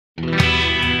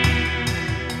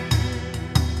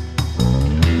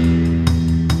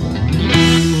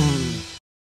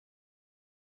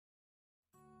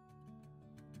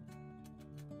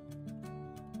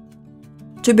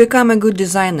To become a good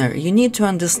designer, you need to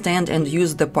understand and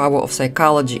use the power of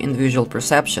psychology in visual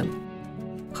perception.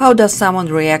 How does someone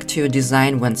react to your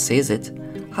design when sees it?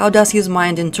 How does his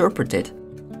mind interpret it?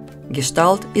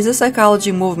 Gestalt is a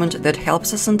psychology movement that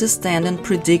helps us understand and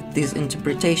predict these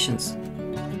interpretations.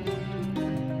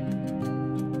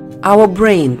 Our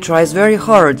brain tries very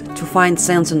hard to find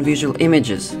sense in visual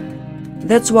images.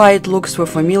 That's why it looks for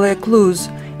familiar clues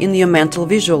in your mental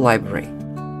visual library.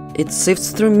 It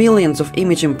sifts through millions of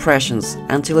image impressions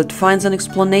until it finds an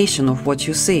explanation of what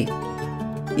you see.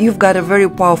 You've got a very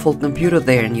powerful computer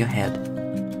there in your head.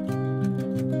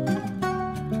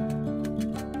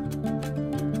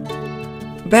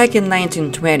 Back in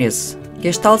 1920s,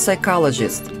 Gestalt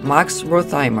psychologists Max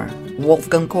Wertheimer,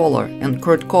 Wolfgang Kohler, and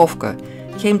Kurt Koffka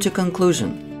came to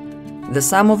conclusion: the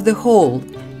sum of the whole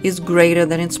is greater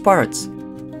than its parts.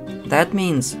 That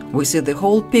means we see the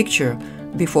whole picture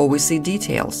before we see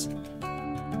details.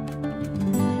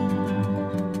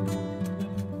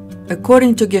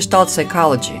 According to Gestalt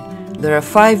psychology, there are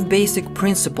 5 basic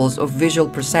principles of visual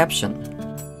perception: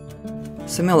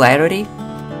 similarity,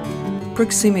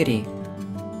 proximity,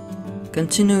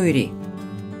 continuity,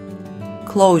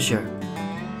 closure,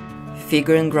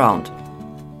 figure and ground.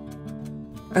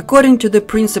 According to the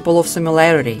principle of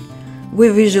similarity, we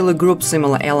visually group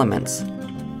similar elements.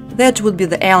 That would be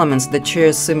the elements that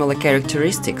share similar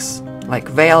characteristics, like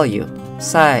value,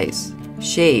 size,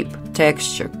 shape,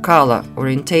 texture, color,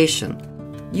 orientation.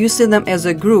 You see them as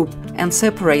a group and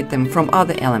separate them from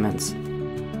other elements.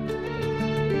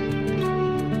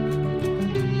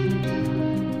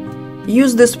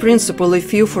 Use this principle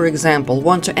if you, for example,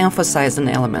 want to emphasize an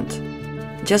element.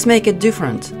 Just make it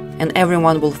different, and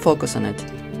everyone will focus on it.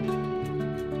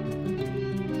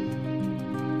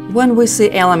 When we see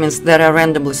elements that are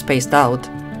randomly spaced out,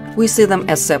 we see them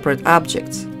as separate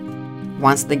objects.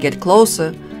 Once they get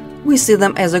closer, we see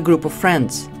them as a group of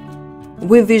friends.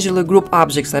 We visually group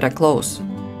objects that are close.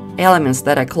 Elements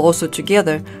that are closer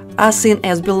together are seen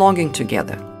as belonging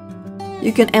together.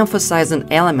 You can emphasize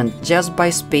an element just by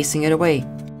spacing it away.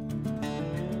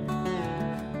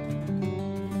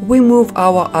 We move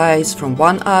our eyes from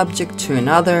one object to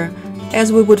another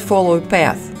as we would follow a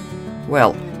path.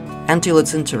 Well, until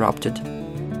it's interrupted.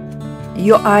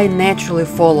 Your eye naturally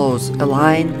follows a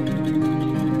line,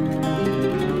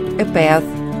 a path,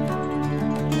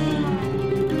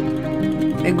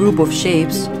 a group of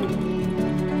shapes,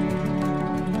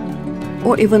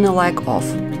 or even a lack of.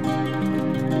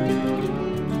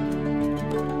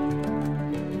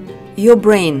 Your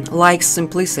brain likes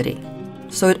simplicity,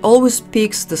 so it always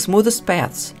picks the smoothest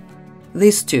paths,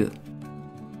 these two.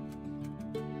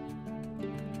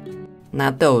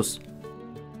 Not those.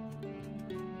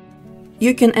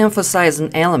 You can emphasize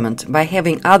an element by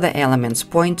having other elements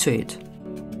point to it,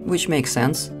 which makes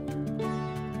sense.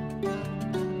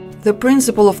 The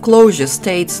principle of closure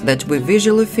states that we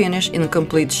visually finish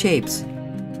incomplete shapes.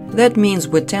 That means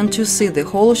we tend to see the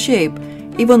whole shape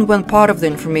even when part of the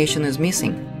information is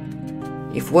missing.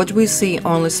 If what we see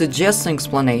only suggests an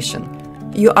explanation,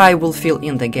 your eye will fill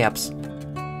in the gaps.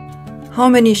 How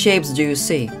many shapes do you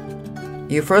see?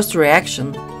 Your first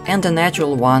reaction, and a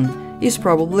natural one, is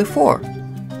probably 4.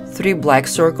 3 black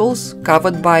circles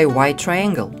covered by a white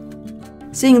triangle.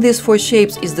 Seeing these 4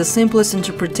 shapes is the simplest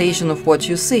interpretation of what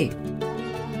you see.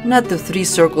 Not the 3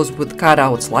 circles with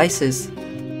cut-out slices.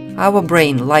 Our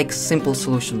brain likes simple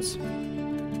solutions.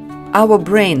 Our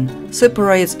brain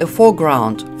separates a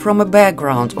foreground from a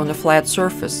background on a flat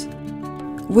surface.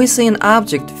 We see an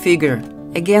object figure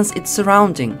against its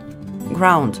surrounding,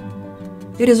 ground.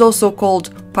 It is also called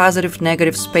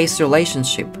positive-negative space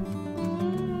relationship.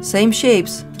 Same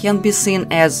shapes can be seen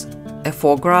as a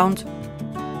foreground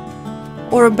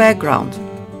or a background.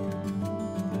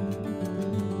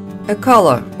 A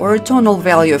color or a tonal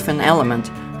value of an element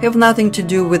have nothing to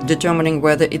do with determining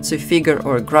whether it's a figure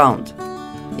or a ground.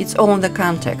 It's all in the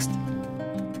context.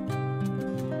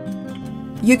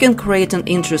 You can create an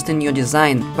interest in your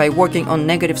design by working on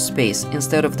negative space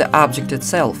instead of the object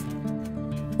itself,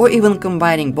 or even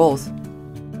combining both.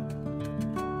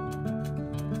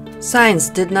 Science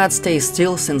did not stay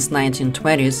still since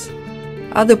 1920s.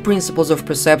 Other principles of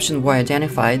perception were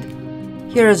identified.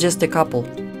 Here are just a couple.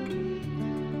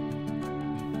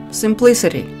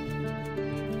 Simplicity.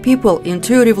 People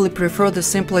intuitively prefer the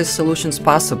simplest solutions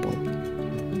possible.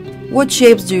 What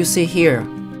shapes do you see here?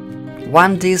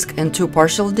 1 disc and 2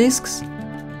 partial discs?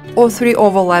 Or 3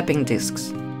 overlapping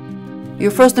discs?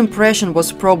 Your first impression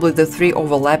was probably the 3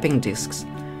 overlapping discs,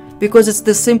 because it's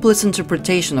the simplest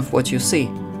interpretation of what you see.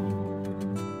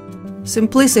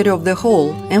 Simplicity of the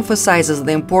whole emphasizes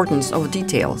the importance of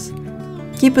details.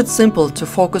 Keep it simple to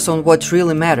focus on what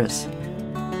really matters.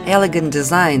 Elegant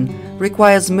design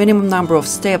requires minimum number of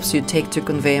steps you take to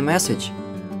convey a message.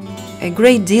 A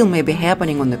great deal may be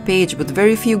happening on the page with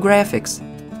very few graphics.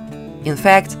 In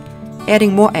fact,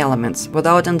 adding more elements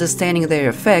without understanding their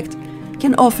effect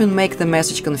can often make the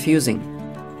message confusing.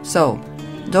 So,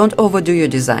 don't overdo your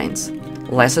designs.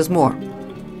 Less is more.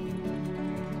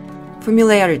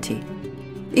 Familiarity.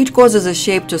 It causes a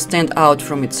shape to stand out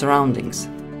from its surroundings.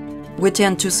 We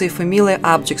tend to see familiar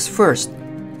objects first.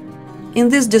 In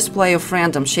this display of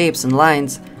random shapes and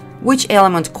lines, which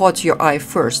element caught your eye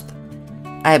first?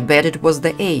 I bet it was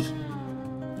the A.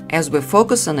 As we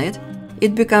focus on it,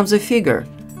 it becomes a figure,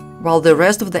 while the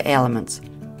rest of the elements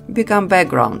become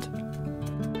background.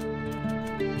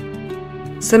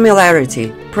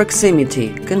 Similarity, proximity,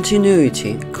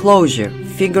 continuity, closure,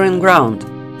 figure and ground.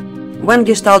 When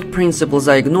Gestalt principles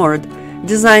are ignored,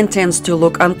 design tends to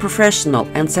look unprofessional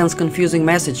and sends confusing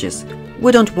messages.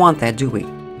 We don't want that, do we?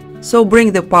 So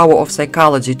bring the power of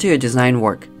psychology to your design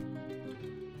work.